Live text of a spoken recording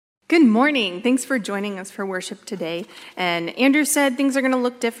Good morning. Thanks for joining us for worship today. And Andrew said things are going to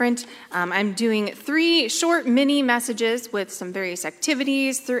look different. I'm doing 3 short mini messages with some various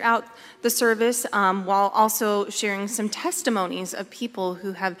activities throughout the service, while also sharing some testimonies of people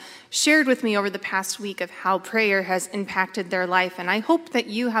who have shared with me over the past week of how prayer has impacted their life. And I hope that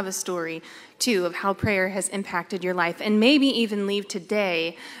you have a story, too, of how prayer has impacted your life, and maybe even leave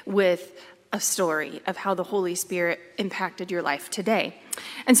today with a story of how the Holy Spirit impacted your life today.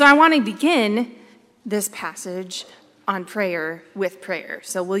 And so I want to begin this passage on prayer with prayer.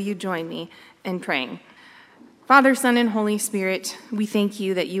 So will you join me in praying? Father, Son, and Holy Spirit, we thank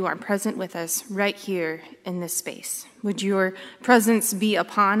you that you are present with us right here in this space. Would your presence be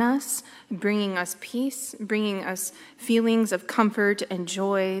upon us, bringing us peace, bringing us feelings of comfort and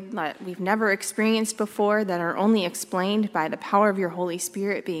joy that we've never experienced before, that are only explained by the power of your Holy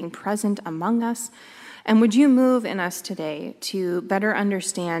Spirit being present among us. And would you move in us today to better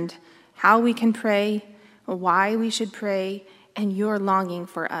understand how we can pray, why we should pray, and your longing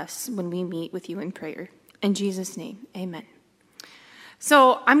for us when we meet with you in prayer. In Jesus' name, amen.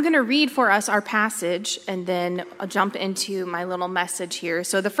 So I'm going to read for us our passage, and then I'll jump into my little message here.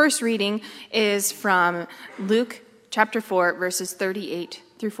 So the first reading is from Luke chapter 4, verses 38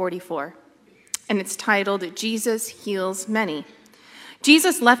 through 44. And it's titled, Jesus Heals Many.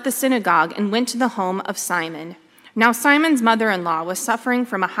 Jesus left the synagogue and went to the home of Simon. Now Simon's mother-in-law was suffering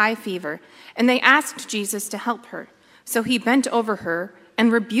from a high fever, and they asked Jesus to help her. So he bent over her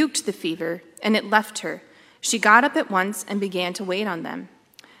and rebuked the fever, and it left her. She got up at once and began to wait on them.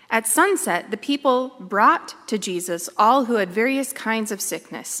 At sunset, the people brought to Jesus all who had various kinds of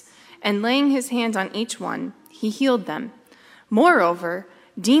sickness, and laying his hands on each one, he healed them. Moreover,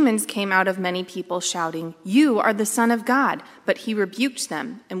 demons came out of many people, shouting, "You are the Son of God." But he rebuked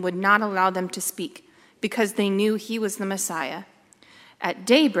them and would not allow them to speak, because they knew he was the Messiah. At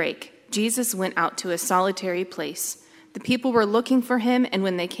daybreak, Jesus went out to a solitary place. The people were looking for him, and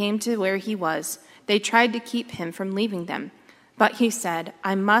when they came to where he was, they tried to keep him from leaving them. But he said,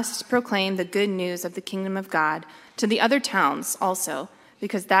 "I must proclaim the good news of the kingdom of God to the other towns also,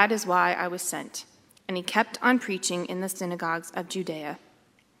 because that is why I was sent." And he kept on preaching in the synagogues of Judea.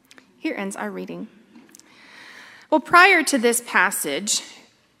 Here ends our reading. Well, prior to this passage,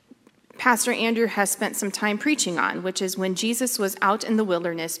 Pastor Andrew has spent some time preaching on, which is when Jesus was out in the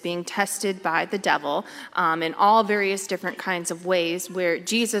wilderness being tested by the devil in all various different kinds of ways, where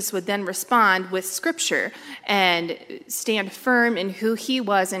Jesus would then respond with scripture and stand firm in who he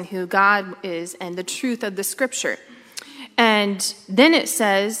was and who God is and the truth of the scripture. And then it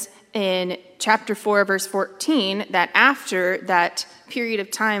says in chapter 4, verse 14, that after that period of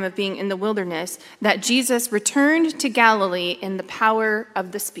time of being in the wilderness, that Jesus returned to Galilee in the power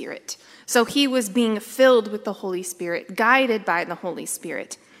of the Spirit. So he was being filled with the Holy Spirit, guided by the Holy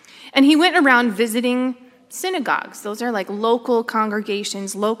Spirit. And he went around visiting synagogues. Those are like local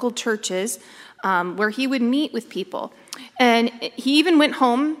congregations, local churches, where he would meet with people. And he even went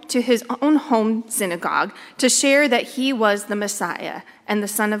home to his own home synagogue to share that he was the Messiah and the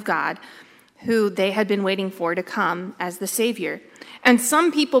Son of God, who they had been waiting for to come as the Savior. And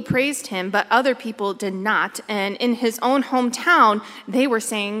some people praised him, but other people did not. And in his own hometown, they were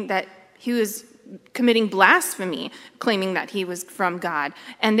saying that he was committing blasphemy, claiming that he was from God.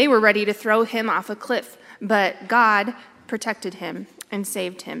 And they were ready to throw him off a cliff. But God protected him and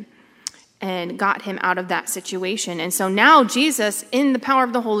saved him and got him out of that situation. And so now Jesus, in the power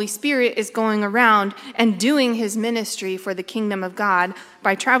of the Holy Spirit, is going around and doing his ministry for the kingdom of God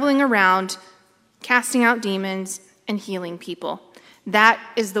by traveling around, casting out demons, and healing people. That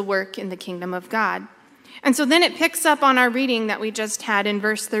is the work in the kingdom of God. And so then it picks up on our reading that we just had in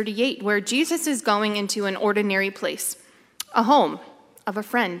verse 38, where Jesus is going into an ordinary place, a home of a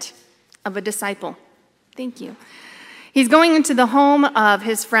friend, of a disciple. Thank you. He's going into the home of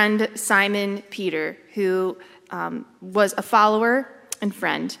his friend Simon Peter, who was a follower and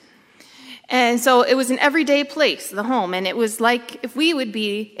friend. And so it was an everyday place, the home, and it was like if we would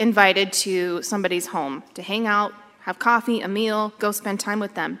be invited to somebody's home to hang out, have coffee, a meal, go spend time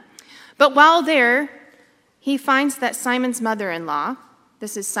with them. But while there, he finds that Simon's mother-in-law,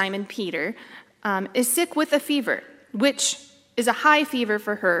 this is Simon Peter, is sick with a fever, which is a high fever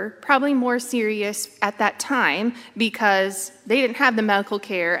for her, probably more serious at that time because they didn't have the medical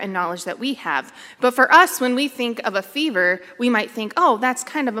care and knowledge that we have. But for us, when we think of a fever, we might think, oh, that's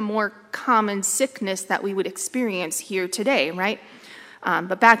kind of a more common sickness that we would experience here today, right?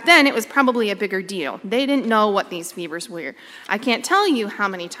 But back then, it was probably a bigger deal. They didn't know what these fevers were. I can't tell you how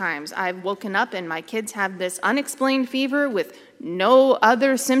many times I've woken up and my kids have this unexplained fever with no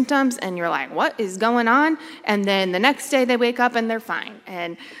other symptoms, and you're like, what is going on? And then the next day they wake up and they're fine.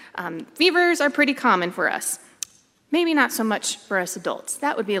 And fevers are pretty common for us. Maybe not so much for us adults.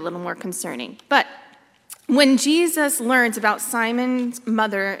 That would be a little more concerning. But when Jesus learns about Simon's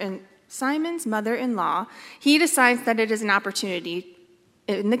mother-in-law, he decides that it is an opportunity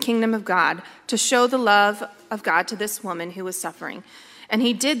in the kingdom of God to show the love of God to this woman who was suffering. And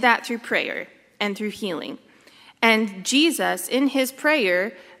he did that through prayer and through healing. And Jesus, in his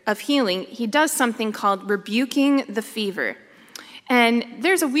prayer of healing, he does something called rebuking the fever. And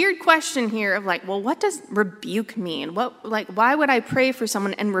there's a weird question here of like, well, what does rebuke mean? Why would I pray for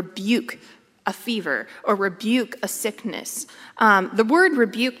someone and rebuke a fever or rebuke a sickness? The word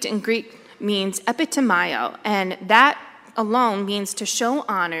rebuked in Greek means epitimio, and that alone means to show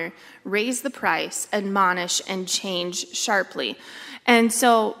honor, raise the price, admonish, and change sharply. And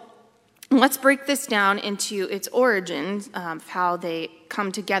so let's break this down into its origins, how they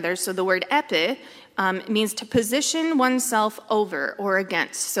come together. So the word epi means to position oneself over or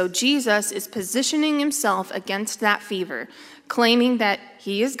against. So Jesus is positioning himself against that fever, claiming that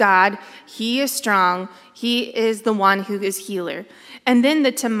he is God, he is strong, he is the one who is healer. And then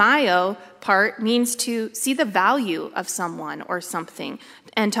the timao part means to see the value of someone or something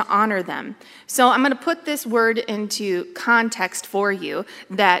and to honor them. So I'm going to put this word into context for you,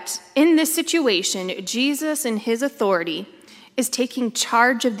 that in this situation, Jesus in his authority is taking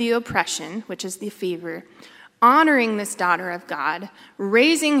charge of the oppression, which is the fever, honoring this daughter of God,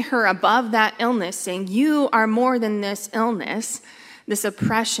 raising her above that illness, saying, you are more than this illness, this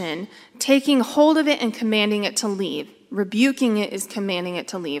oppression, taking hold of it and commanding it to leave. Rebuking it is commanding it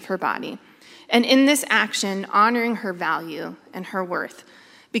to leave her body. And in this action, honoring her value and her worth,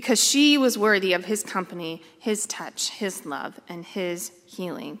 because she was worthy of his company, his touch, his love, and his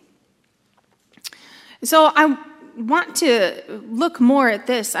healing. So I want to look more at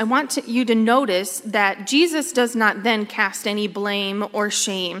this. I want you to notice that Jesus does not then cast any blame or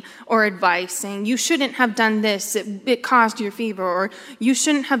shame or advice, saying, you shouldn't have done this, it caused your fever, or you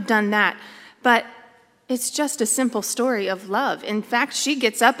shouldn't have done that. But it's just a simple story of love. In fact, she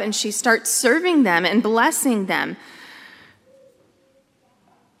gets up and she starts serving them and blessing them.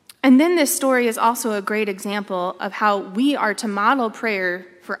 And then this story is also a great example of how we are to model prayer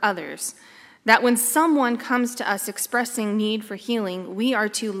for others. That when someone comes to us expressing need for healing, we are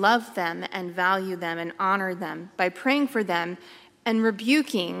to love them and value them and honor them by praying for them and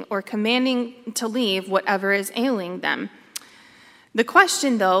rebuking or commanding to leave whatever is ailing them. The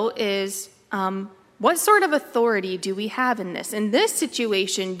question, though, is what sort of authority do we have in this? In this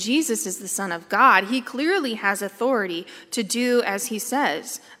situation, Jesus is the Son of God. He clearly has authority to do as he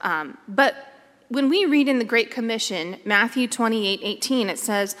says. But when we read in the Great Commission, Matthew 28:18, it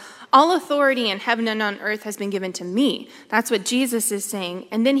says, all authority in heaven and on earth has been given to me. That's what Jesus is saying.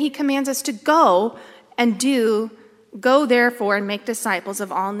 And then he commands us to go and go therefore and make disciples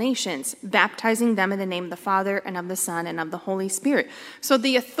of all nations, baptizing them in the name of the Father and of the Son and of the Holy Spirit. So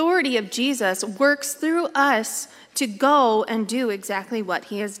the authority of Jesus works through us to go and do exactly what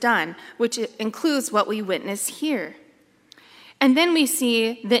he has done, which includes what we witness here. And then we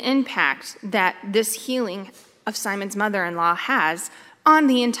see the impact that this healing of Simon's mother-in-law has on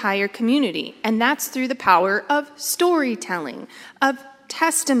the entire community. And that's through the power of storytelling, of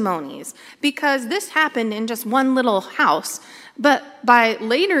testimonies, because this happened in just one little house. But by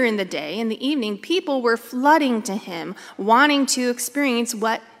later in the day, in the evening, people were flooding to him, wanting to experience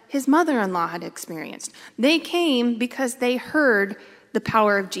what his mother-in-law had experienced. They came because they heard the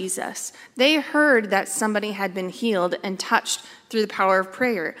power of Jesus. They heard that somebody had been healed and touched through the power of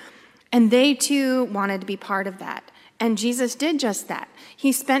prayer. And they too wanted to be part of that. And Jesus did just that.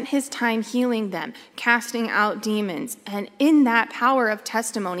 He spent his time healing them, casting out demons. And in that power of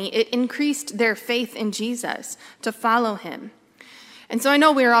testimony, it increased their faith in Jesus to follow him. And so I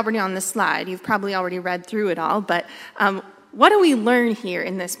know we're already on this slide. You've probably already read through it all. But what do we learn here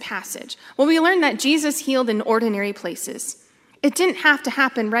in this passage? Well, we learn that Jesus healed in ordinary places. It didn't have to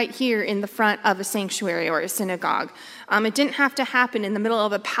happen right here in the front of a sanctuary or a synagogue. It didn't have to happen in the middle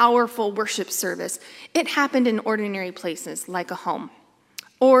of a powerful worship service. It happened in ordinary places like a home.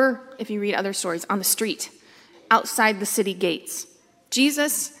 Or, if you read other stories, on the street, outside the city gates.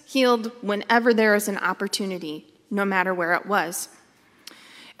 Jesus healed whenever there was an opportunity, no matter where it was.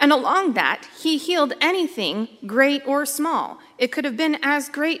 And along that, he healed anything, great or small. It could have been as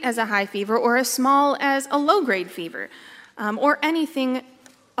great as a high fever or as small as a low-grade fever. Or anything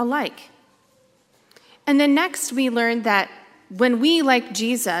alike. And then next we learned that when we, like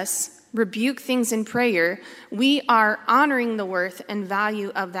Jesus, rebuke things in prayer, we are honoring the worth and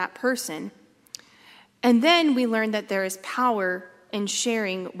value of that person. And then we learn that there is power in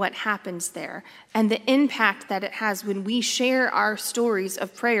sharing what happens there and the impact that it has when we share our stories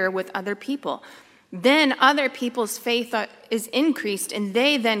of prayer with other people. Then other people's faith is increased, and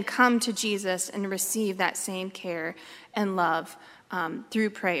they then come to Jesus and receive that same care and love through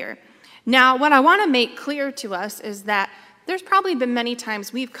prayer. Now, what I want to make clear to us is that there's probably been many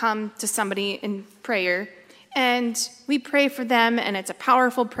times we've come to somebody in prayer, and we pray for them, and it's a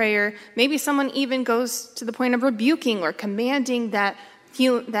powerful prayer. Maybe someone even goes to the point of rebuking or commanding that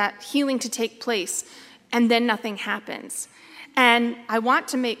healing to take place, and then nothing happens. And I want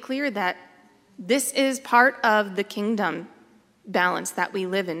to make clear that this is part of the kingdom balance that we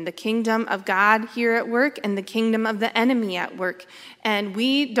live in, the kingdom of God here at work and the kingdom of the enemy at work. And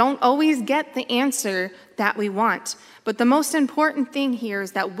we don't always get the answer that we want. But the most important thing here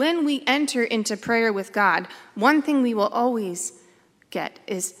is that when we enter into prayer with God, one thing we will always get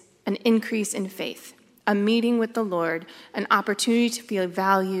is an increase in faith, a meeting with the Lord, an opportunity to feel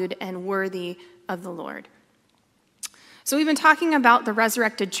valued and worthy of the Lord. So we've been talking about the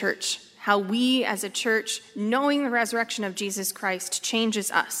resurrected church, how we as a church, knowing the resurrection of Jesus Christ, changes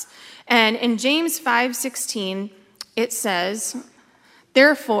us. And in James 5:16, it says,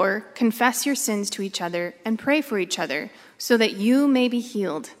 "Therefore, confess your sins to each other and pray for each other so that you may be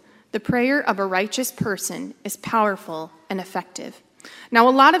healed. The prayer of a righteous person is powerful and effective." Now,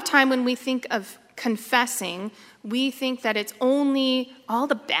 a lot of time when we think of confessing, we think that it's only all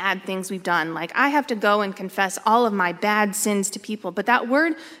the bad things we've done. Like, I have to go and confess all of my bad sins to people. But that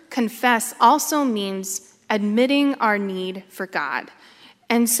word confess also means admitting our need for God.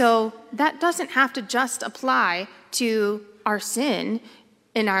 And so that doesn't have to just apply to our sin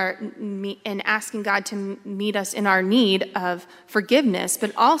in asking God to meet us in our need of forgiveness,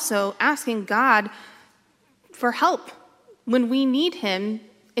 but also asking God for help when we need him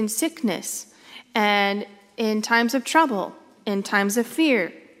in sickness and in times of trouble, in times of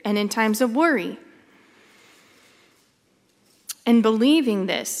fear, and in times of worry. And believing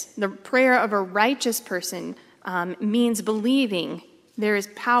this, the prayer of a righteous person means believing there is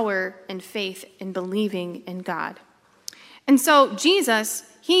power and faith in believing in God. And so Jesus,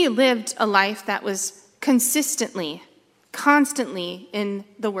 he lived a life that was consistently, constantly in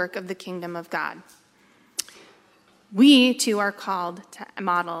the work of the kingdom of God. We, too, are called to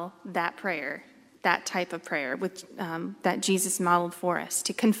model that prayer, that type of prayer that Jesus modeled for us,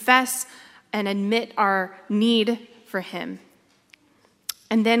 to confess and admit our need for him.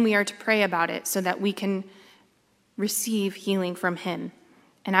 And then we are to pray about it so that we can receive healing from him.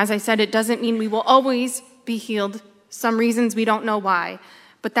 And as I said, it doesn't mean we will always be healed. Some reasons we don't know why,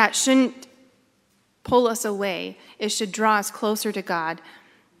 but that shouldn't pull us away. It should draw us closer to God,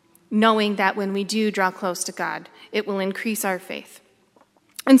 knowing that when we do draw close to God, it will increase our faith.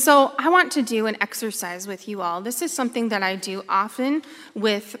 And so I want to do an exercise with you all. This is something that I do often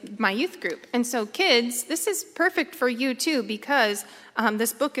with my youth group. And so kids, this is perfect for you too, because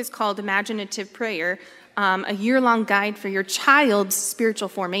this book is called Imaginative Prayer, a year-long guide for your child's spiritual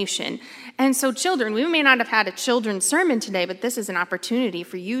formation. And so children, we may not have had a children's sermon today, but this is an opportunity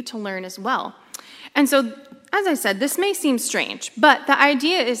for you to learn as well. And so, as I said, this may seem strange, but the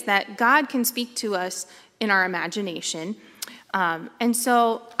idea is that God can speak to us in our imagination. And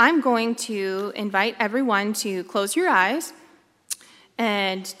so I'm going to invite everyone to close your eyes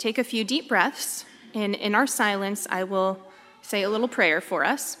and take a few deep breaths. And in our silence, I will say a little prayer for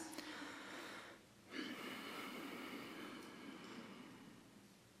us.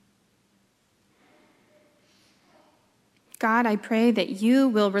 God, I pray that you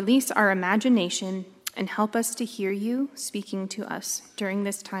will release our imagination and help us to hear you speaking to us during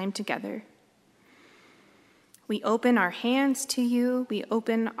this time together. We open our hands to you. We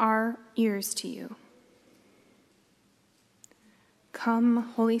open our ears to you.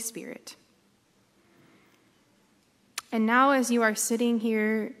 Come, Holy Spirit. And now, as you are sitting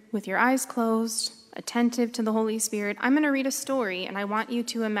here with your eyes closed, attentive to the Holy Spirit, I'm going to read a story, and I want you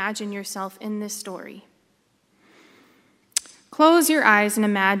to imagine yourself in this story. Close your eyes and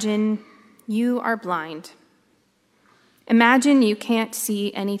imagine you are blind. Imagine you can't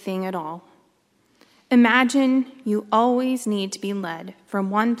see anything at all. Imagine you always need to be led from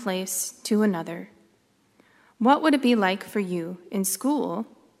one place to another. What would it be like for you in school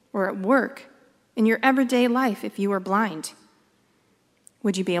or at work, in your everyday life if you were blind?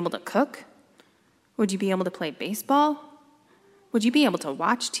 Would you be able to cook? Would you be able to play baseball? Would you be able to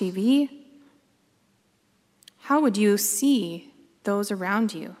watch TV? How would you see those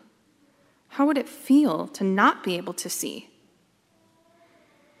around you? How would it feel to not be able to see?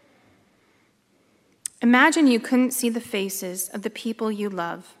 Imagine you couldn't see the faces of the people you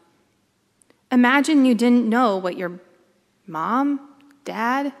love. Imagine you didn't know what your mom,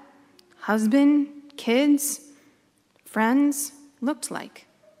 dad, husband, kids, friends looked like.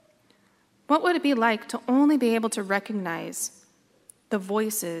 What would it be like to only be able to recognize the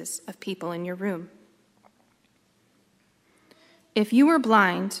voices of people in your room? If you were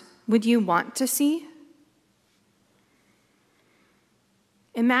blind, would you want to see?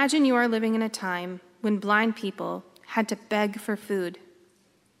 Imagine you are living in a time when blind people had to beg for food.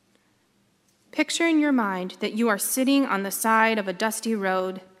 Picture in your mind that you are sitting on the side of a dusty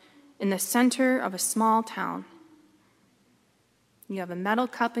road in the center of a small town. You have a metal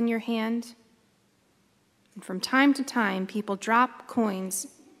cup in your hand, and from time to time, people drop coins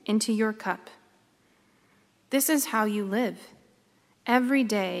into your cup. This is how you live. Every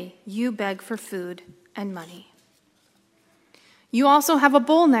day, you beg for food and money. You also have a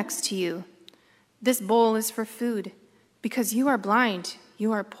bowl next to you. This bowl is for food because you are blind,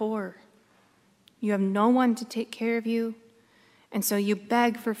 you are poor. You have no one to take care of you, and so you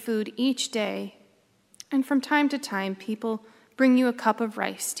beg for food each day, and from time to time, people bring you a cup of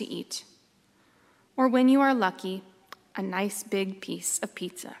rice to eat, or when you are lucky, a nice big piece of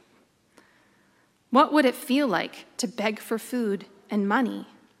pizza. What would it feel like to beg for food and money?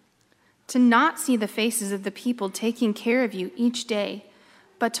 To not see the faces of the people taking care of you each day,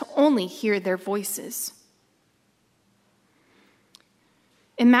 but to only hear their voices.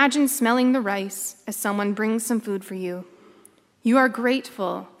 Imagine smelling the rice as someone brings some food for you. You are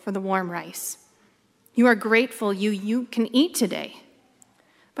grateful for the warm rice. You are grateful you can eat today.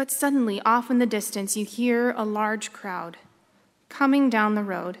 But suddenly, off in the distance, you hear a large crowd coming down the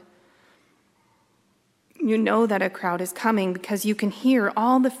road. You know that a crowd is coming because you can hear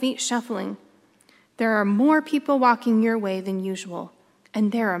all the feet shuffling. There are more people walking your way than usual,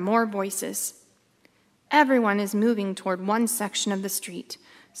 and there are more voices. Everyone is moving toward one section of the street.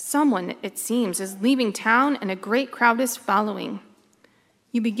 Someone, it seems, is leaving town, and a great crowd is following.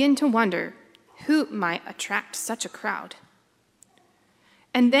 You begin to wonder who might attract such a crowd.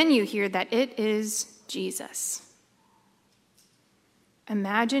 And then you hear that it is Jesus.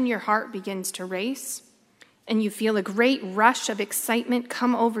 Imagine your heart begins to race, and you feel a great rush of excitement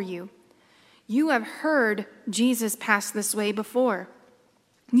come over you. You have heard Jesus pass this way before.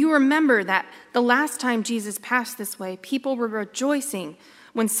 You remember that the last time Jesus passed this way, people were rejoicing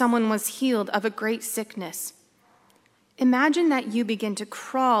when someone was healed of a great sickness. Imagine that you begin to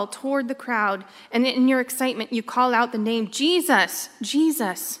crawl toward the crowd, and in your excitement, you call out the name, Jesus,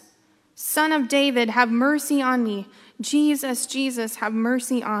 Jesus, Son of David, have mercy on me. Jesus, Jesus, have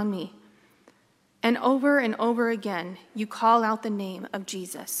mercy on me. And over again, you call out the name of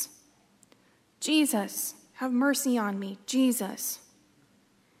Jesus. Jesus, have mercy on me, Jesus.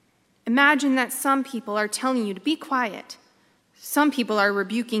 Imagine that some people are telling you to be quiet. Some people are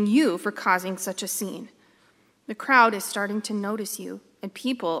rebuking you for causing such a scene. The crowd is starting to notice you, and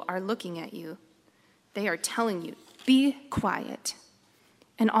people are looking at you. They are telling you, be quiet.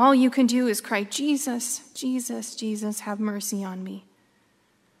 And all you can do is cry, Jesus, Jesus, Jesus, have mercy on me.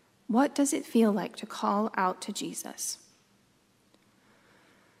 What does it feel like to call out to Jesus?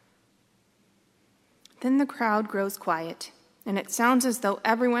 Then the crowd grows quiet, and it sounds as though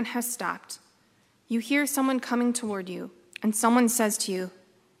everyone has stopped. You hear someone coming toward you, and someone says to you,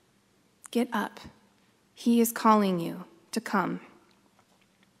 get up. He is calling you to come.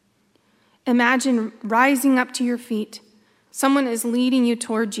 Imagine rising up to your feet. Someone is leading you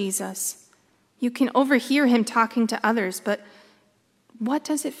toward Jesus. You can overhear him talking to others, but what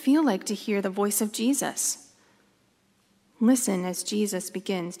does it feel like to hear the voice of Jesus? Listen as Jesus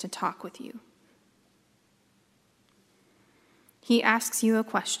begins to talk with you. He asks you a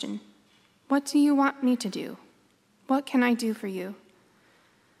question. What do you want me to do? What can I do for you?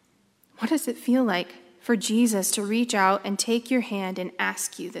 What does it feel like for Jesus to reach out and take your hand and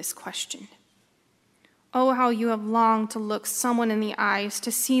ask you this question? Oh, how you have longed to look someone in the eyes,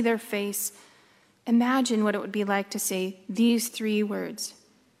 to see their face. Imagine what it would be like to say these 3 words.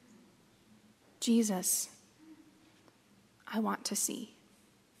 Jesus, I want to see.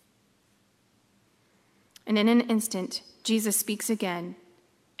 And in an instant, Jesus speaks again,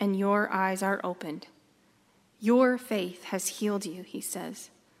 and your eyes are opened. Your faith has healed you, he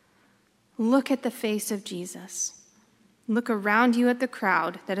says. Look at the face of Jesus. Look around you at the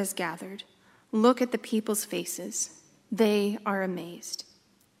crowd that has gathered. Look at the people's faces. They are amazed.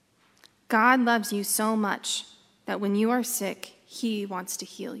 God loves you so much that when you are sick, he wants to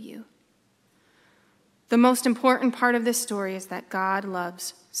heal you. The most important part of this story is that God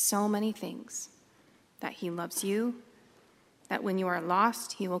loves so many things. That he loves you, that when you are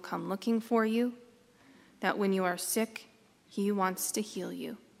lost, he will come looking for you, that when you are sick, he wants to heal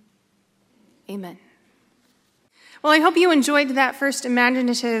you. Amen. Well, I hope you enjoyed that first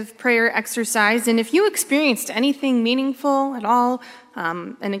imaginative prayer exercise. And if you experienced anything meaningful at all,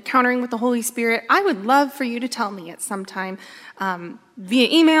 an encountering with the Holy Spirit, I would love for you to tell me at some time via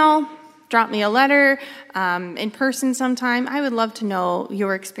email, drop me a letter, in person sometime. I would love to know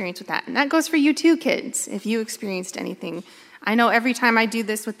your experience with that. And that goes for you too, kids, if you experienced anything. I know every time I do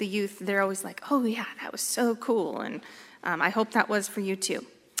this with the youth, they're always like, oh yeah, that was so cool. And I hope that was for you too.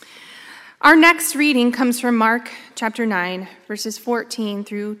 Our next reading comes from Mark chapter 9, verses 14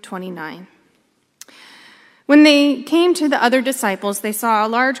 through 29. When they came to the other disciples, they saw a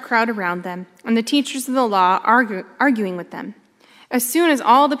large crowd around them, and the teachers of the law arguing with them. As soon as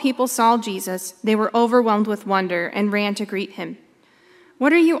all the people saw Jesus, they were overwhelmed with wonder and ran to greet him.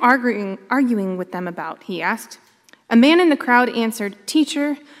 "What are you arguing with them about?" he asked. A man in the crowd answered,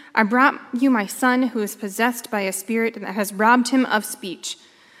 "Teacher, I brought you my son who is possessed by a spirit that has robbed him of speech.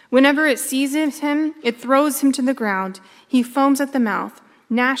 Whenever it seizes him, it throws him to the ground. He foams at the mouth,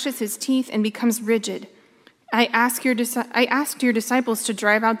 gnashes his teeth, and becomes rigid. I asked your disciples to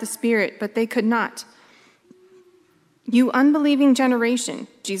drive out the spirit, but they could not." "You unbelieving generation,"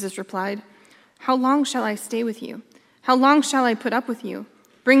 Jesus replied, "how long shall I stay with you? How long shall I put up with you?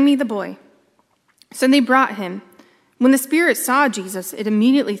 Bring me the boy." So they brought him. When the spirit saw Jesus, it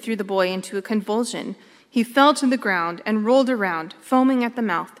immediately threw the boy into a convulsion. He fell to the ground and rolled around, foaming at the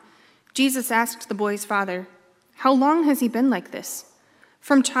mouth. Jesus asked the boy's father, "How long has he been like this?"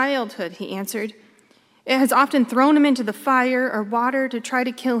 "From childhood," he answered. "It has often thrown him into the fire or water to try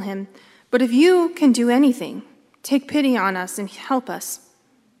to kill him. But if you can do anything, take pity on us and help us."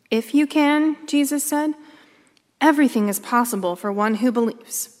 "If you can," Jesus said, "everything is possible for one who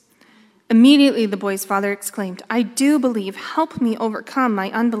believes." Immediately the boy's father exclaimed, "I do believe. Help me overcome my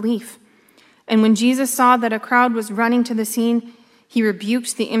unbelief." And when Jesus saw that a crowd was running to the scene, he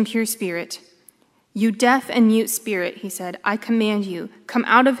rebuked the impure spirit. "You deaf and mute spirit," he said, "I command you, come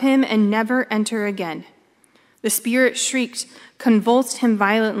out of him and never enter again." The spirit shrieked, convulsed him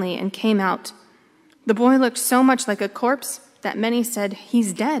violently, and came out. The boy looked so much like a corpse that many said,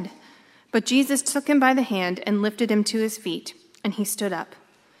 "He's dead." But Jesus took him by the hand and lifted him to his feet, and he stood up.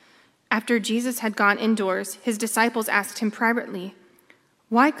 After Jesus had gone indoors, his disciples asked him privately,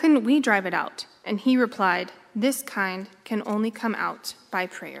 "Why couldn't we drive it out?" And he replied, "This kind can only come out by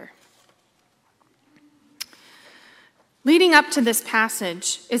prayer." Leading up to this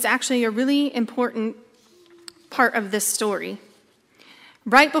passage is actually a really important part of this story.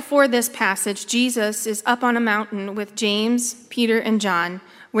 Right before this passage, Jesus is up on a mountain with James, Peter, and John,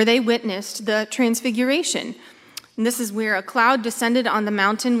 where they witnessed the transfiguration. And this is where a cloud descended on the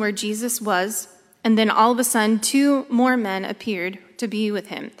mountain where Jesus was, and then all of a sudden 2 more men appeared to be with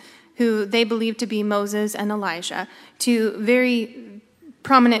him, who they believed to be Moses and Elijah, 2 very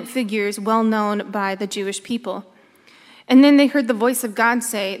prominent figures well known by the Jewish people. And then they heard the voice of God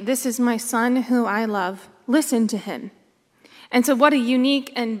say, "This is my son who I love. Listen to him." And so what a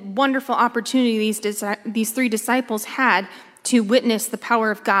unique and wonderful opportunity these 3 disciples had to witness the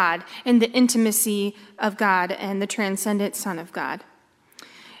power of God and the intimacy of God and the transcendent Son of God.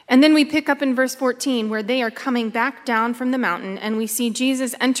 And then we pick up in verse 14 where they are coming back down from the mountain, and we see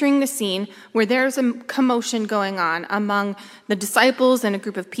Jesus entering the scene where there's a commotion going on among the disciples and a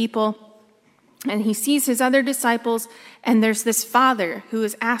group of people. And he sees his other disciples, and there's this father who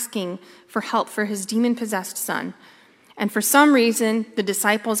is asking for help for his demon-possessed son. And for some reason, the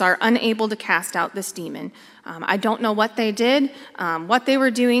disciples are unable to cast out this demon. I don't know what they did, what they were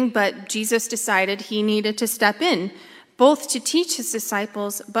doing, but Jesus decided he needed to step in, both to teach his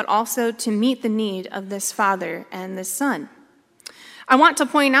disciples, but also to meet the need of this father and this son. I want to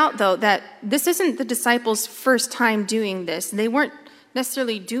point out, though, that this isn't the disciples' first time doing this. They weren't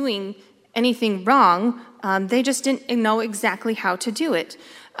necessarily doing anything wrong. They just didn't know exactly how to do it.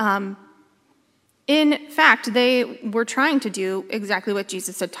 In fact, they were trying to do exactly what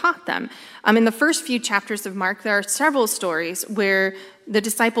Jesus had taught them. In the first few chapters of Mark, there are several stories where the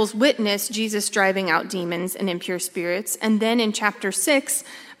disciples witnessed Jesus driving out demons and impure spirits. And then in chapter 6,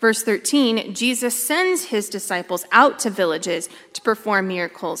 verse 13, Jesus sends his disciples out to villages to perform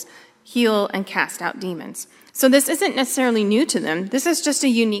miracles, heal, and cast out demons. So this isn't necessarily new to them. This is just a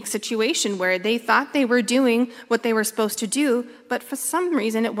unique situation where they thought they were doing what they were supposed to do, but for some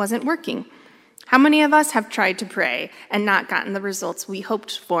reason it wasn't working. How many of us have tried to pray and not gotten the results we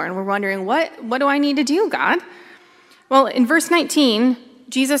hoped for, and we're wondering, what do I need to do, God? Well, in verse 19,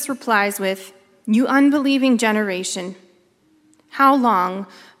 Jesus replies with, "You unbelieving generation, how long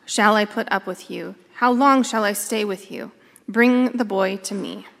shall I put up with you? How long shall I stay with you? Bring the boy to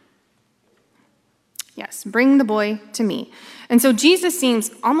me." Yes, bring the boy to me. And so Jesus seems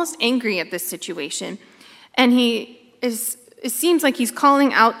almost angry at this situation. And it seems like he's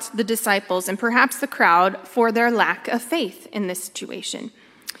calling out the disciples and perhaps the crowd for their lack of faith in this situation.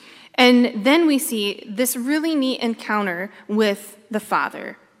 And then we see this really neat encounter with the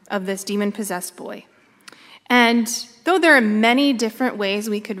father of this demon-possessed boy. And though there are many different ways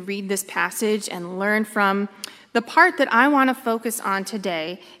we could read this passage and learn from, the part that I want to focus on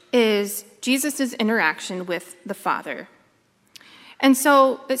today is Jesus' interaction with the Father. And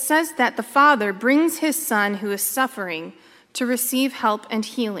so it says that the Father brings his Son who is suffering to receive help and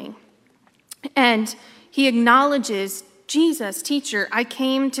healing. And he acknowledges, Jesus, teacher, I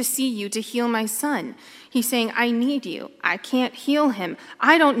came to see you to heal my son. He's saying, I need you. I can't heal him.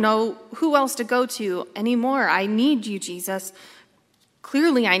 I don't know who else to go to anymore. I need you, Jesus.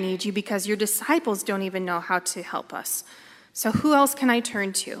 Clearly I need you because your disciples don't even know how to help us. So who else can I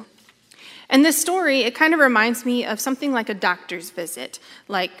turn to? And this story, it kind of reminds me of something like a doctor's visit.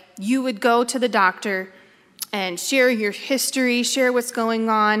 Like you would go to the doctor and share your history, share what's going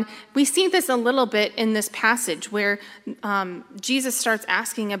on. We see this a little bit in this passage where Jesus starts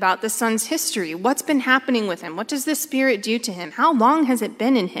asking about the son's history. What's been happening with him? What does this spirit do to him? How long has it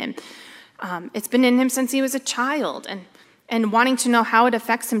been in him? It's been in him since he was a child, and wanting to know how it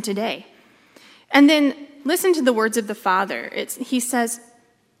affects him today. And then listen to the words of the Father. He says,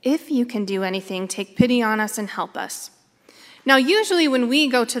 if you can do anything, take pity on us and help us. Now, usually when we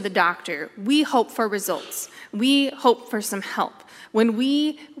go to the doctor, we hope for results. We hope for some help. When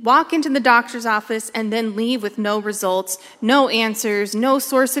we walk into the doctor's office and then leave with no results, no answers, no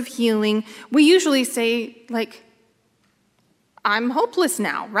source of healing, we usually say, like, I'm hopeless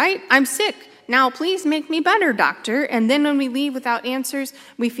now, right? I'm sick. Now, please make me better, doctor. And then when we leave without answers,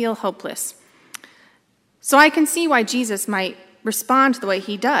 we feel hopeless. So I can see why Jesus might respond the way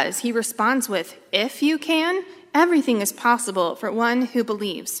he does. He responds with, if you can, everything is possible for one who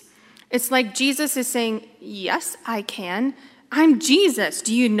believes. It's like Jesus is saying, yes, I can. I'm Jesus.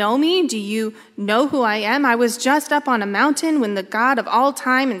 Do you know me? Do you know who I am? I was just up on a mountain when the God of all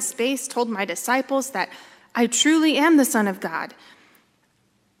time and space told my disciples that I truly am the Son of God.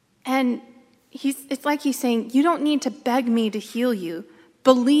 And it's like he's saying, you don't need to beg me to heal you.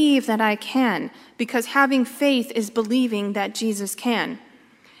 Believe that I can, because having faith is believing that Jesus can.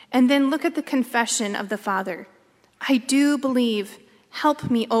 And then look at the confession of the Father. I do believe. Help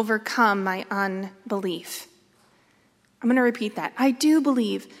me overcome my unbelief. I'm going to repeat that. I do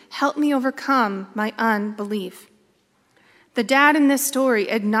believe. Help me overcome my unbelief. The dad in this story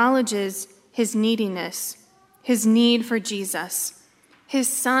acknowledges his neediness, his need for Jesus, his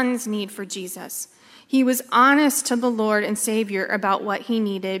son's need for Jesus. He was honest to the Lord and Savior about what he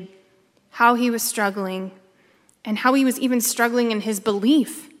needed, how he was struggling, and how he was even struggling in his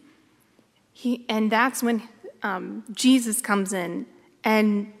belief. And that's when Jesus comes in,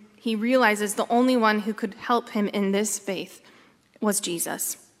 and he realizes the only one who could help him in this faith was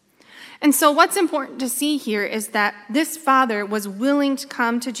Jesus. And so what's important to see here is that this father was willing to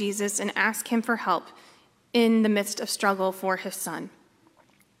come to Jesus and ask him for help in the midst of struggle for his son,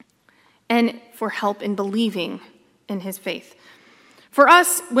 and for help in believing in his faith. For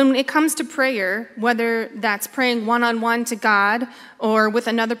us, when it comes to prayer, whether that's praying one-on-one to God or with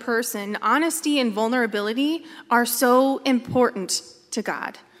another person, honesty and vulnerability are so important to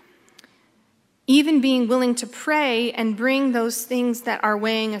God. Even being willing to pray and bring those things that are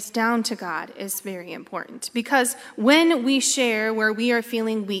weighing us down to God is very important. Because when we share where we are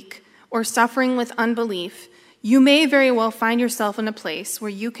feeling weak or suffering with unbelief, you may very well find yourself in a place where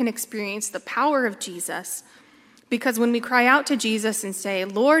you can experience the power of Jesus. Because when we cry out to Jesus and say,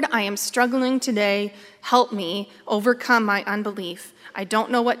 Lord, I am struggling today, help me overcome my unbelief. I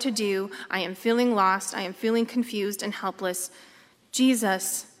don't know what to do. I am feeling lost. I am feeling confused and helpless.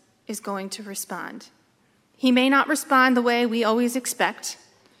 Jesus is going to respond. He may not respond the way we always expect,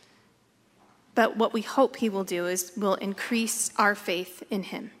 but what we hope he will do is will increase our faith in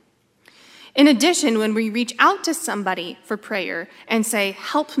him. In addition, when we reach out to somebody for prayer and say,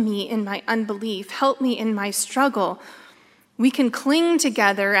 help me in my unbelief, help me in my struggle, we can cling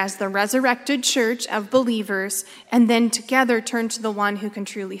together as the resurrected church of believers and then together turn to the one who can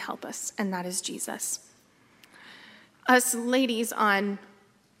truly help us, and that is Jesus. Us ladies on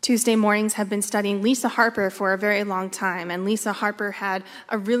Tuesday mornings have been studying Lisa Harper for a very long time, and Lisa Harper had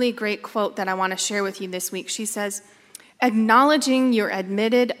a really great quote that I want to share with you this week. She says, acknowledging your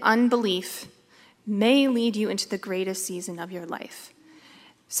admitted unbelief may lead you into the greatest season of your life.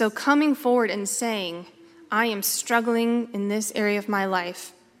 So coming forward and saying, I am struggling in this area of my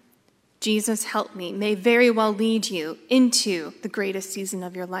life, Jesus, help me, may very well lead you into the greatest season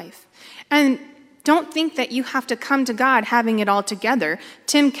of your life. And Don't think that you have to come to God having it all together.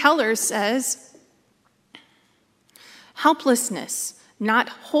 Tim Keller says, helplessness, not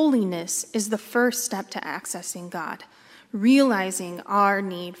holiness, is the first step to accessing God, realizing our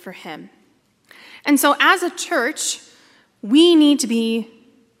need for him. And so as a church, we need to be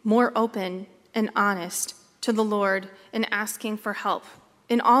more open and honest to the Lord in asking for help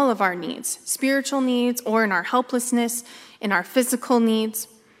in all of our needs, spiritual needs, or in our helplessness, in our physical needs.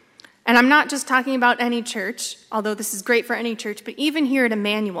 And I'm not just talking about any church, although this is great for any church, but even here at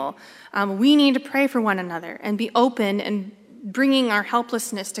Emmanuel, we need to pray for one another and be open and bringing our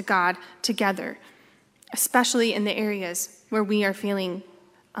helplessness to God together, especially in the areas where we are feeling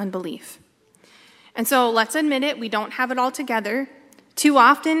unbelief. And so let's admit it, we don't have it all together. Too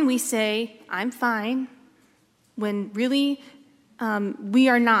often we say, I'm fine, when really we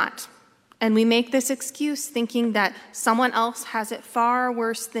are not. And we make this excuse thinking that someone else has it far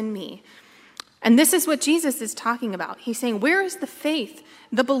worse than me. And this is what Jesus is talking about. He's saying, where is the faith,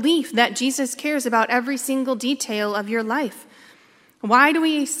 the belief that Jesus cares about every single detail of your life? Why do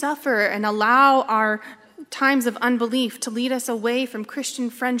we suffer and allow our times of unbelief to lead us away from Christian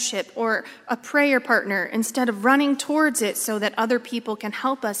friendship or a prayer partner instead of running towards it so that other people can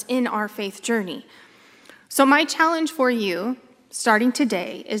help us in our faith journey? So my challenge for you, starting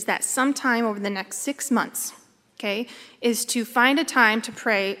today, is that sometime over the next 6 months, okay, is to find a time to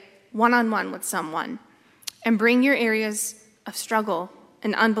pray one-on-one with someone and bring your areas of struggle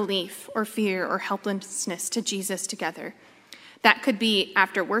and unbelief or fear or helplessness to Jesus together. That could be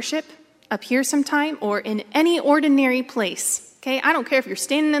after worship, up here sometime, or in any ordinary place, okay? I don't care if you're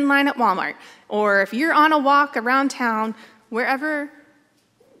standing in line at Walmart or if you're on a walk around town, wherever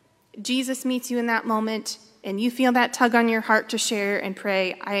Jesus meets you in that moment and you feel that tug on your heart to share and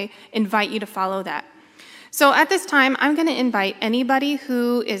pray, I invite you to follow that. So at this time, I'm going to invite anybody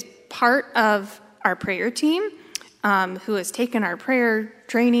who is part of our prayer team, who has taken our prayer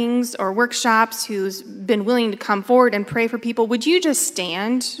trainings or workshops, who's been willing to come forward and pray for people. Would you just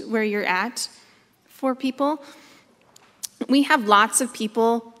stand where you're at for people? We have lots of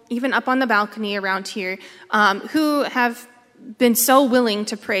people, even up on the balcony around here, who have been so willing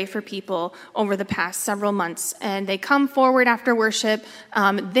to pray for people over the past several months. And they come forward after worship.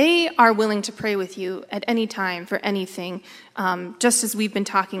 They are willing to pray with you at any time for anything, just as we've been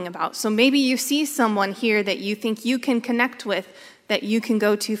talking about. So maybe you see someone here that you think you can connect with, that you can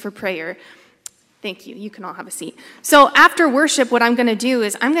go to for prayer. Thank you. You can all have a seat. So after worship, what I'm going to do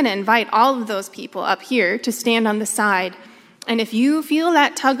is I'm going to invite all of those people up here to stand on the side. And if you feel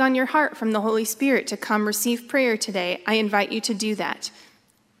that tug on your heart from the Holy Spirit to come receive prayer today, I invite you to do that.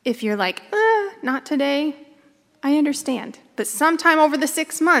 If you're like, not today, I understand. But sometime over the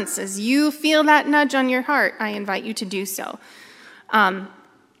 6 months, as you feel that nudge on your heart, I invite you to do so. And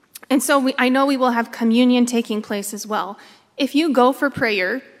so I know we will have communion taking place as well. If you go for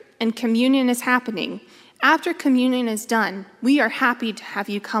prayer and communion is happening, after communion is done, we are happy to have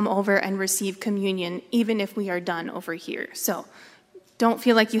you come over and receive communion, even if we are done over here. So don't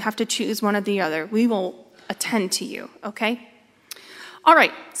feel like you have to choose one or the other. We will attend to you, okay? All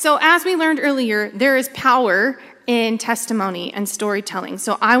right, so as we learned earlier, there is power in testimony and storytelling.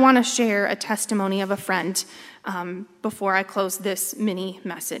 So I want to share a testimony of a friend before I close this mini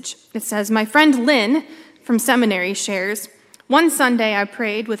message. It says, my friend Lynn from seminary shares, one Sunday I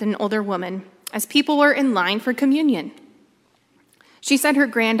prayed with an older woman as people were in line for communion. She said her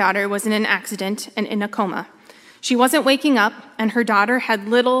granddaughter was in an accident and in a coma. She wasn't waking up, and her daughter had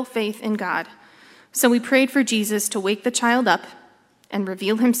little faith in God. So we prayed for Jesus to wake the child up and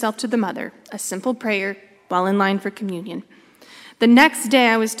reveal himself to the mother, a simple prayer while in line for communion. The next day,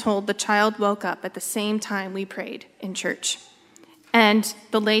 I was told the child woke up at the same time we prayed in church, and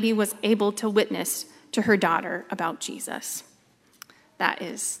the lady was able to witness to her daughter about Jesus. That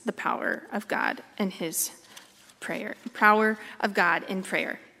is the power of God and his prayer, the power of God in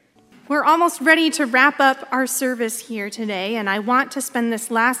prayer. We're almost ready to wrap up our service here today, and I want to spend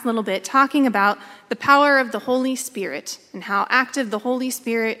this last little bit talking about the power of the Holy Spirit and how active the Holy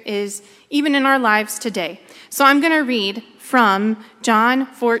Spirit is even in our lives today. So I'm going to read from John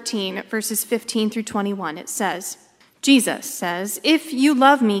 14, verses 15 through 21. It says, Jesus says, if you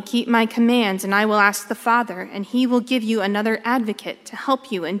love me, keep my commands, and I will ask the Father, and he will give you another advocate to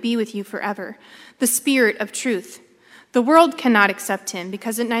help you and be with you forever, the Spirit of truth. The world cannot accept him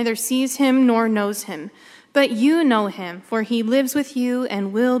because it neither sees him nor knows him. But you know him, for he lives with you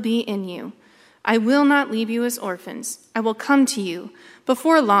and will be in you. I will not leave you as orphans. I will come to you.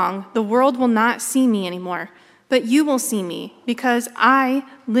 Before long, the world will not see me anymore, but you will see me. Because I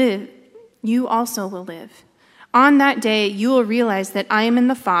live, you also will live. On that day, you will realize that I am in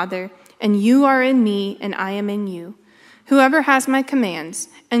the Father, and you are in me, and I am in you. Whoever has my commands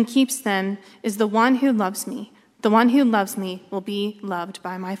and keeps them is the one who loves me. The one who loves me will be loved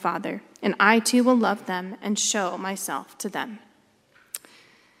by my Father, and I too will love them and show myself to them."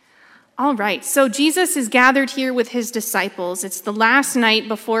 All right, so Jesus is gathered here with his disciples. It's the last night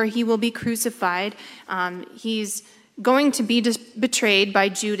before he will be crucified. He's going to be betrayed by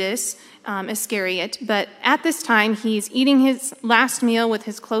Judas Iscariot, but at this time, he's eating his last meal with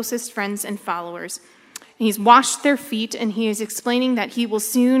his closest friends and followers. He's washed their feet, and he is explaining that he will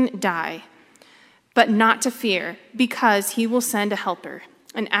soon die, but not to fear, because he will send a helper,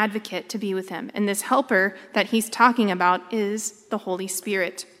 an advocate to be with him. And this helper that he's talking about is the Holy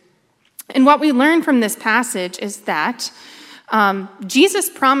Spirit. And what we learn from this passage is that Jesus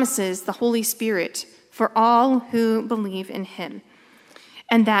promises the Holy Spirit for all who believe in him,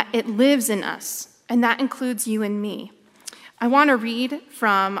 and that it lives in us, and that includes you and me. I want to read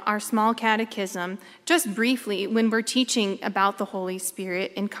from our small catechism, just briefly, when we're teaching about the Holy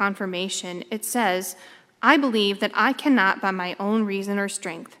Spirit in confirmation. It says, "I believe that I cannot by my own reason or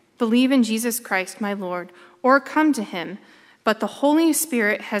strength believe in Jesus Christ my Lord, or come to him, but the Holy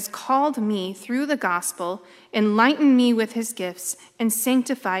Spirit has called me through the gospel, enlightened me with his gifts, and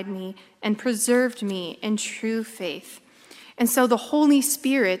sanctified me, and preserved me in true faith." And so the Holy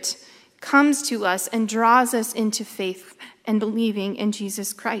Spirit comes to us and draws us into faith and believing in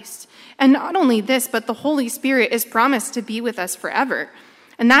Jesus Christ. And not only this, but the Holy Spirit is promised to be with us forever.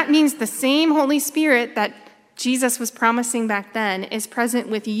 And that means the same Holy Spirit that Jesus was promising back then is present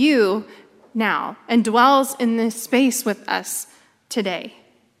with you now and dwells in this space with us today.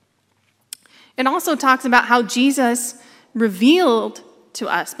 It also talks about how Jesus revealed to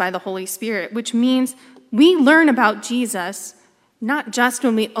us by the Holy Spirit, which means we learn about Jesus not just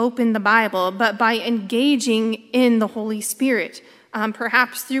when we open the Bible, but by engaging in the Holy Spirit,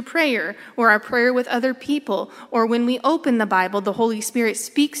 perhaps through prayer or our prayer with other people, or when we open the Bible, the Holy Spirit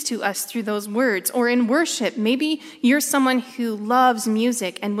speaks to us through those words, or in worship. Maybe you're someone who loves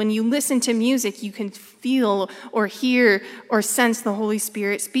music, and when you listen to music, you can feel or hear or sense the Holy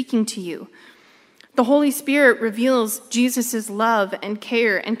Spirit speaking to you. The Holy Spirit reveals Jesus' love and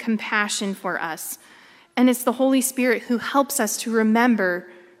care and compassion for us. And it's the Holy Spirit who helps us to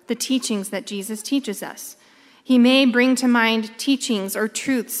remember the teachings that Jesus teaches us. He may bring to mind teachings or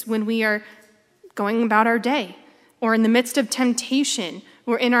truths when we are going about our day, or in the midst of temptation,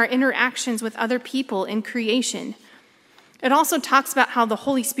 or in our interactions with other people in creation. It also talks about how the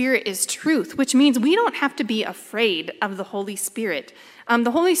Holy Spirit is truth, which means we don't have to be afraid of the Holy Spirit.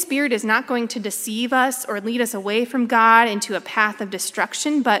 The Holy Spirit is not going to deceive us or lead us away from God into a path of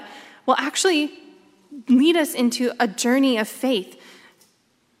destruction, but will actually lead us into a journey of faith,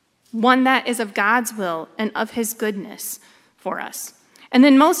 one that is of God's will and of his goodness for us. And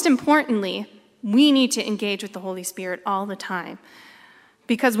then most importantly, we need to engage with the Holy Spirit all the time,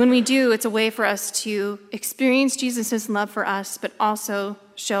 because when we do, it's a way for us to experience Jesus' love for us, but also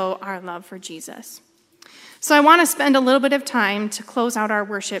show our love for Jesus. So I want to spend a little bit of time to close out our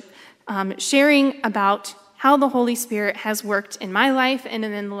worship sharing about how the Holy Spirit has worked in my life and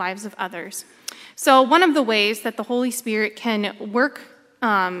in the lives of others. So one of the ways that the Holy Spirit can work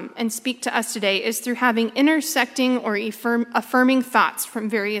and speak to us today is through having intersecting or affirming thoughts from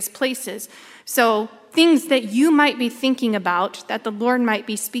various places. So things that you might be thinking about, that the Lord might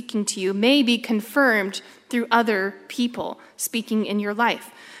be speaking to you, may be confirmed through other people speaking in your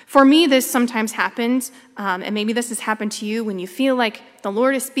life. For me, this sometimes happens, and maybe this has happened to you when you feel like the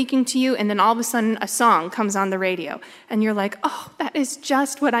Lord is speaking to you, and then all of a sudden a song comes on the radio, and you're like, oh, that is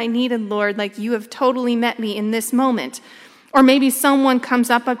just what I needed, Lord, like you have totally met me in this moment. Or maybe someone comes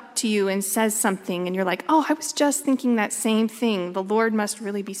up to you and says something, and you're like, oh, I was just thinking that same thing. The Lord must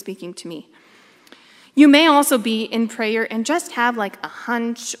really be speaking to me. You may also be in prayer and just have like a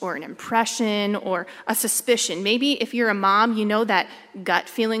hunch or an impression or a suspicion. Maybe if you're a mom, you know that gut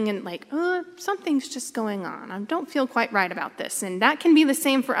feeling and like, oh, something's just going on. I don't feel quite right about this. And that can be the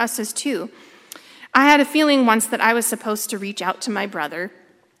same for us as too. I had a feeling once that I was supposed to reach out to my brother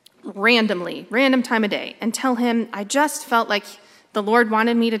randomly, random time of day, and tell him I just felt like the Lord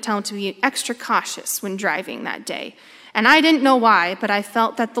wanted me to tell him to be extra cautious when driving that day. And I didn't know why, but I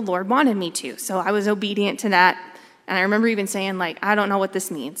felt that the Lord wanted me to. So I was obedient to that. And I remember even saying, like, I don't know what this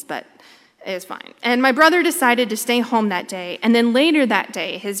means, but it was fine. And my brother decided to stay home that day. And then later that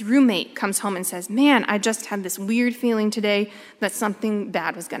day, his roommate comes home and says, man, I just had this weird feeling today that something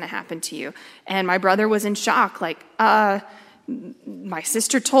bad was going to happen to you. And my brother was in shock, like, my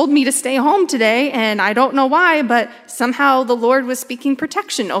sister told me to stay home today, and I don't know why, but somehow the Lord was speaking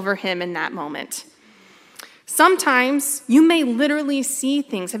protection over him in that moment. Sometimes you may literally see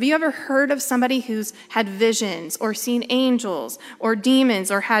things. Have you ever heard of somebody who's had visions or seen angels or demons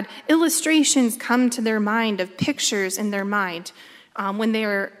or had illustrations come to their mind of pictures in their mind when they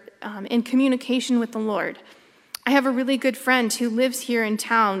are in communication with the Lord? I have a really good friend who lives here in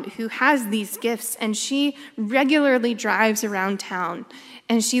town who has these gifts, and she regularly drives around town,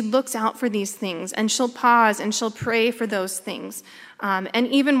 and she looks out for these things, and she'll pause, and she'll pray for those things. And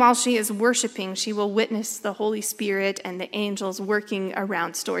even while she is worshiping, she will witness the Holy Spirit and the angels working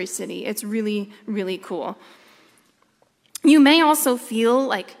around Story City. It's really, really cool. You may also feel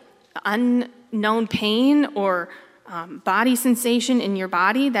like unknown pain or body sensation in your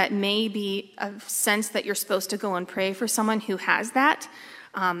body that may be a sense that you're supposed to go and pray for someone who has that.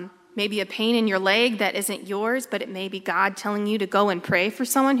 Maybe a pain in your leg that isn't yours, but it may be God telling you to go and pray for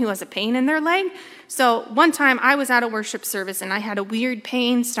someone who has a pain in their leg. So one time I was at a worship service and I had a weird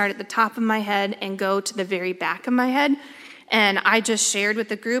pain start at the top of my head and go to the very back of my head. And I just shared with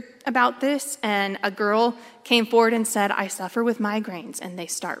the group about this, and a girl came forward and said, I suffer with migraines, and they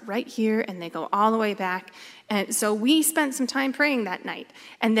start right here and they go all the way back. And so we spent some time praying that night,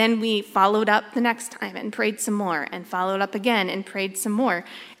 and then we followed up the next time and prayed some more, and followed up again and prayed some more.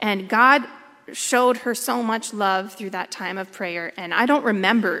 And God showed her so much love through that time of prayer, and I don't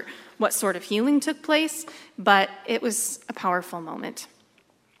remember what sort of healing took place, but it was a powerful moment.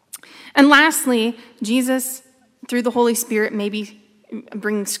 And lastly, Jesus, through the Holy Spirit, maybe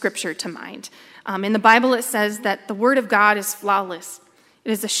bring scripture to mind. In the Bible, it says that the word of God is flawless.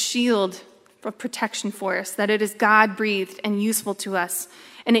 It is a shield of protection for us, that it is God-breathed and useful to us,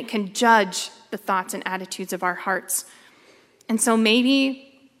 and it can judge the thoughts and attitudes of our hearts. And so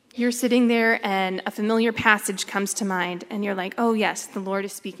maybe you're sitting there and a familiar passage comes to mind, and you're like, oh yes, the Lord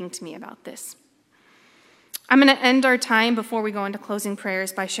is speaking to me about this. I'm going to end our time before we go into closing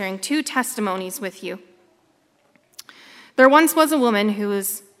prayers by sharing 2 testimonies with you. There once was a woman who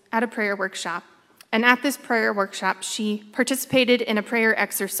was at a prayer workshop, and at this prayer workshop, she participated in a prayer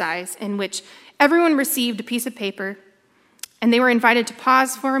exercise in which everyone received a piece of paper, and they were invited to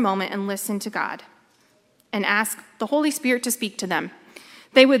pause for a moment and listen to God and ask the Holy Spirit to speak to them.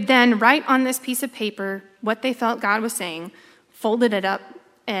 They would then write on this piece of paper what they felt God was saying, folded it up,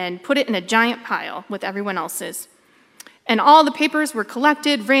 and put it in a giant pile with everyone else's. And all the papers were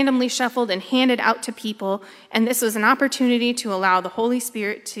collected, randomly shuffled, and handed out to people. And this was an opportunity to allow the Holy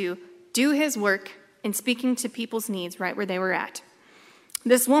Spirit to do his work in speaking to people's needs right where they were at.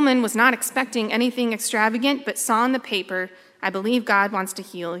 This woman was not expecting anything extravagant, but saw in the paper, I believe God wants to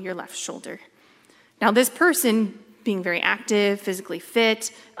heal your left shoulder. Now, this person, being very active, physically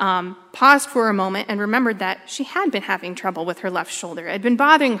fit, paused for a moment and remembered that she had been having trouble with her left shoulder. It had been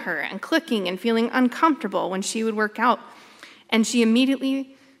bothering her and clicking and feeling uncomfortable when she would work out. And she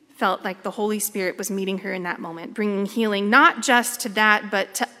immediately felt like the Holy Spirit was meeting her in that moment, bringing healing not just to that,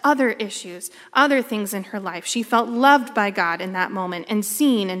 but to other issues, other things in her life. She felt loved by God in that moment and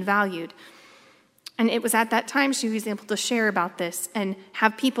seen and valued. And it was at that time she was able to share about this and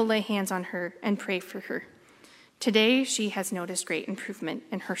have people lay hands on her and pray for her. Today, she has noticed great improvement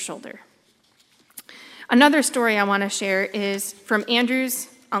in her shoulder. Another story I want to share is from Andrew's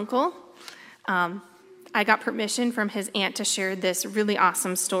uncle. I got permission from his aunt to share this really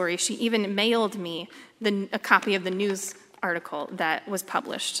awesome story. She even mailed me a copy of the news article that was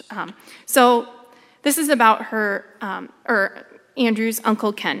published. So this is about Andrew's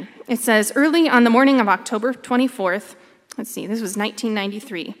Uncle Ken. It says, early on the morning of October 24th, this was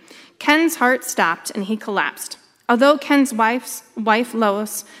 1993, Ken's heart stopped and he collapsed. Although Ken's wife,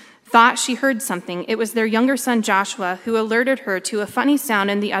 Lois, thought she heard something, it was their younger son, Joshua, who alerted her to a funny sound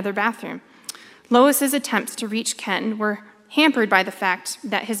in the other bathroom. Lois's attempts to reach Ken were hampered by the fact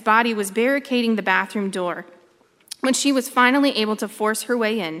that his body was barricading the bathroom door. When she was finally able to force her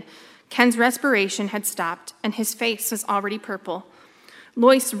way in, Ken's respiration had stopped and his face was already purple.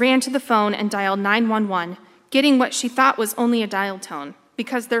 Lois ran to the phone and dialed 911, getting what she thought was only a dial tone,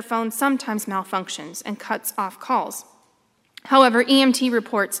 because their phone sometimes malfunctions and cuts off calls. However, EMT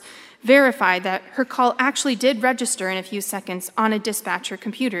reports verified that her call actually did register in a few seconds on a dispatcher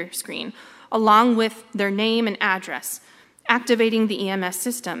computer screen, along with their name and address, activating the EMS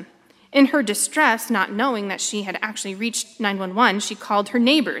system. In her distress, not knowing that she had actually reached 911, she called her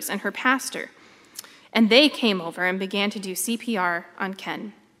neighbors and her pastor, and they came over and began to do CPR on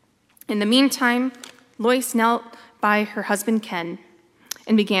Ken. In the meantime, Lois knelt by her husband Ken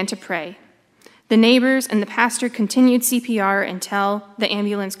and began to pray. The neighbors and the pastor continued CPR until the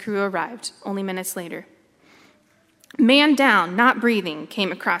ambulance crew arrived, only minutes later. Man down, not breathing,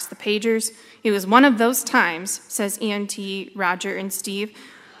 came across the pagers. It was one of those times, says EMT Roger and Steve,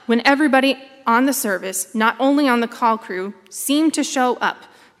 when everybody on the service, not only on the call crew, seemed to show up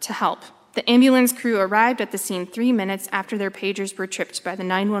to help. The ambulance crew arrived at the scene 3 minutes after their pagers were tripped by the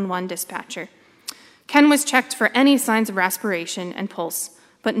 911 dispatcher. Ken was checked for any signs of respiration and pulse,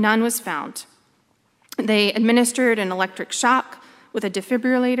 but none was found. They administered an electric shock with a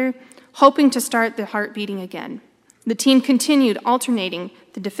defibrillator, hoping to start the heart beating again. The team continued alternating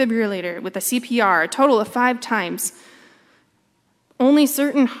the defibrillator with a CPR a total of 5 times. Only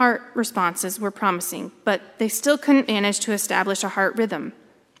certain heart responses were promising, but they still couldn't manage to establish a heart rhythm.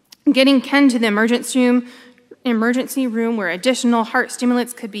 Getting Ken to the emergency room where additional heart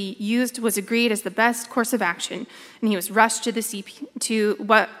stimulants could be used was agreed as the best course of action, and he was rushed with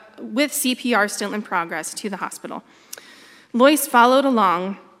CPR still in progress to the hospital. Lois followed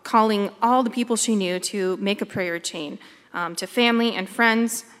along, calling all the people she knew to make a prayer chain to family and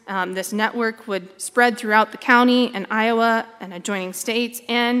friends. This network would spread throughout the county and Iowa and adjoining states,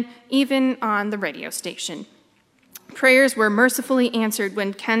 and even on the radio station. Prayers were mercifully answered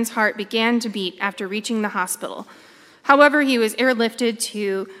when Ken's heart began to beat after reaching the hospital. However, he was airlifted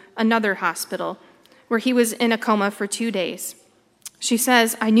to another hospital where he was in a coma for 2 days. She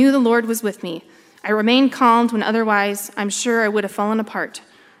says, "I knew the Lord was with me. I remained calm when otherwise I'm sure I would have fallen apart.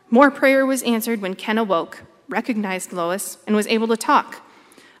 More prayer was answered when Ken awoke, recognized Lois, and was able to talk.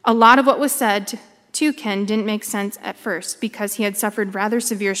 A lot of what was said to Ken didn't make sense at first because he had suffered rather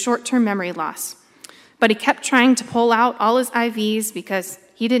severe short-term memory loss. But he kept trying to pull out all his IVs because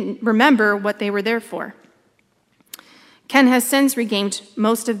he didn't remember what they were there for. Ken has since regained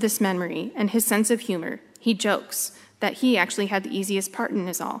most of this memory and his sense of humor. He jokes that he actually had the easiest part in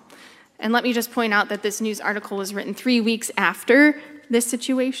his all." And let me just point out that this news article was written 3 weeks after this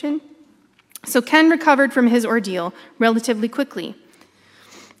situation. So Ken recovered from his ordeal relatively quickly.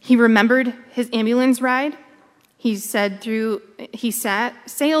 He remembered his ambulance ride. He sailed through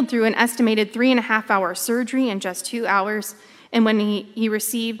an estimated 3.5-hour surgery in just 2 hours, and when he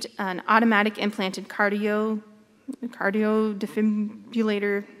received an automatic implanted cardio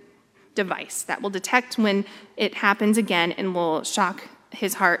defibrillator device that will detect when it happens again and will shock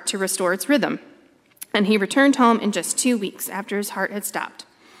his heart to restore its rhythm. And he returned home in just 2 weeks after his heart had stopped.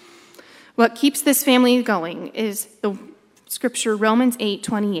 What keeps this family going is the scripture Romans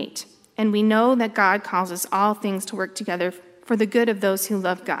 8:28. And we know that God causes all things to work together for the good of those who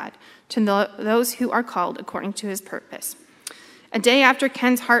love God, to those who are called according to his purpose. A day after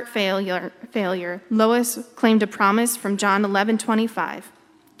Ken's heart failure, Lois claimed a promise from John 11:25.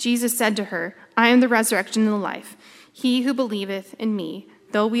 Jesus said to her, "I am the resurrection and the life. He who believeth in me,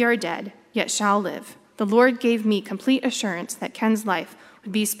 though we are dead, yet shall live." The Lord gave me complete assurance that Ken's life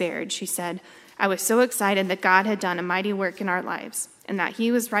would be spared, she said. I was so excited that God had done a mighty work in our lives and that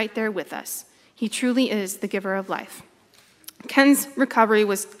he was right there with us. He truly is the giver of life. Ken's recovery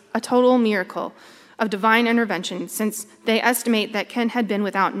was a total miracle of divine intervention, since they estimate that Ken had been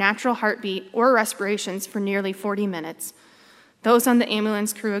without natural heartbeat or respirations for nearly 40 minutes. Those on the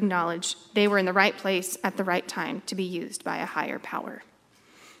ambulance crew acknowledged they were in the right place at the right time to be used by a higher power.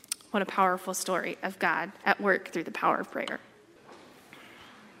 What a powerful story of God at work through the power of prayer.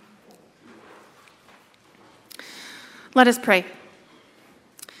 Let us pray.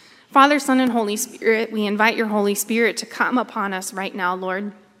 Father, Son, and Holy Spirit, we invite your Holy Spirit to come upon us right now,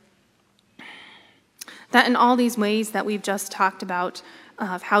 Lord. That in all these ways that we've just talked about,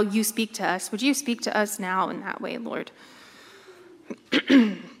 of how you speak to us, would you speak to us now in that way, Lord?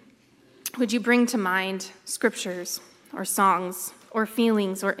 Would you bring to mind scriptures or songs or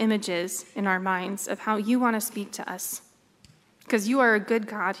feelings or images in our minds of how you want to speak to us? Because you are a good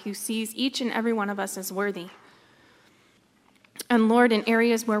God who sees each and every one of us as worthy. And Lord, in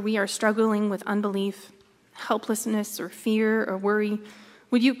areas where we are struggling with unbelief, helplessness, or fear, or worry,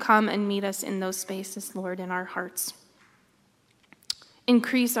 would you come and meet us in those spaces, Lord, in our hearts?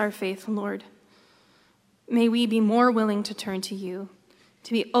 Increase our faith, Lord. May we be more willing to turn to you,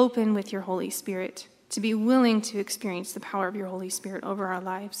 to be open with your Holy Spirit, to be willing to experience the power of your Holy Spirit over our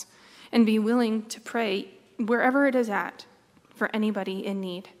lives, and be willing to pray wherever it is at for anybody in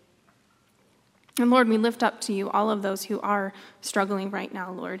need. And Lord, we lift up to you all of those who are struggling right now,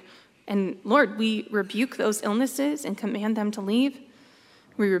 Lord. And Lord, we rebuke those illnesses and command them to leave.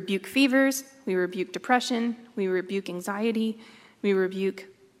 We rebuke fevers, we rebuke depression, we rebuke anxiety, we rebuke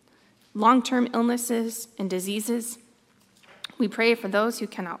long-term illnesses and diseases. We pray for those who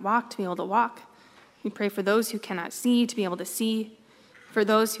cannot walk to be able to walk. We pray for those who cannot see to be able to see, for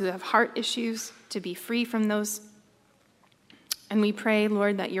those who have heart issues to be free from those. And we pray,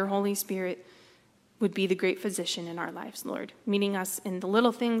 Lord, that your Holy Spirit would be the great physician in our lives, Lord, meeting us in the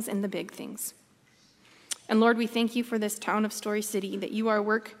little things and the big things. And Lord, we thank you for this town of Story City, that you are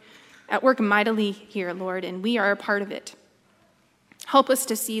at work mightily here, Lord, and we are a part of it. Help us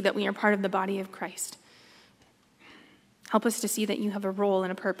to see that we are part of the body of Christ. Help us to see that you have a role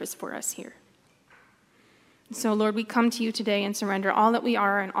and a purpose for us here. So, Lord, we come to you today and surrender all that we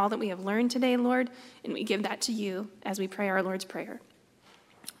are and all that we have learned today, Lord, and we give that to you as we pray our Lord's Prayer.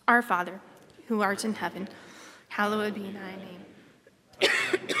 Our Father, who art in heaven, hallowed be thy name.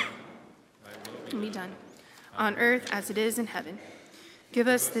 Be done, on earth as it is in heaven. Give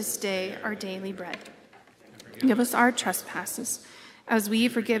us this day our daily bread. Give us our trespasses, as we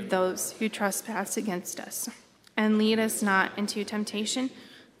forgive those who trespass against us. And lead us not into temptation,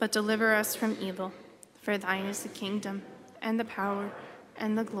 but deliver us from evil. For thine is the kingdom, and the power,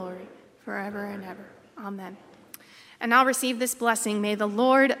 and the glory, forever and ever. Amen. And now receive this blessing. May the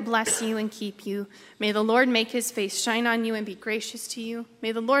Lord bless you and keep you. May the Lord make his face shine on you and be gracious to you.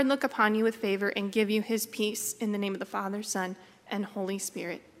 May the Lord look upon you with favor and give you his peace. In the name of the Father, Son, and Holy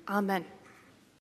Spirit. Amen.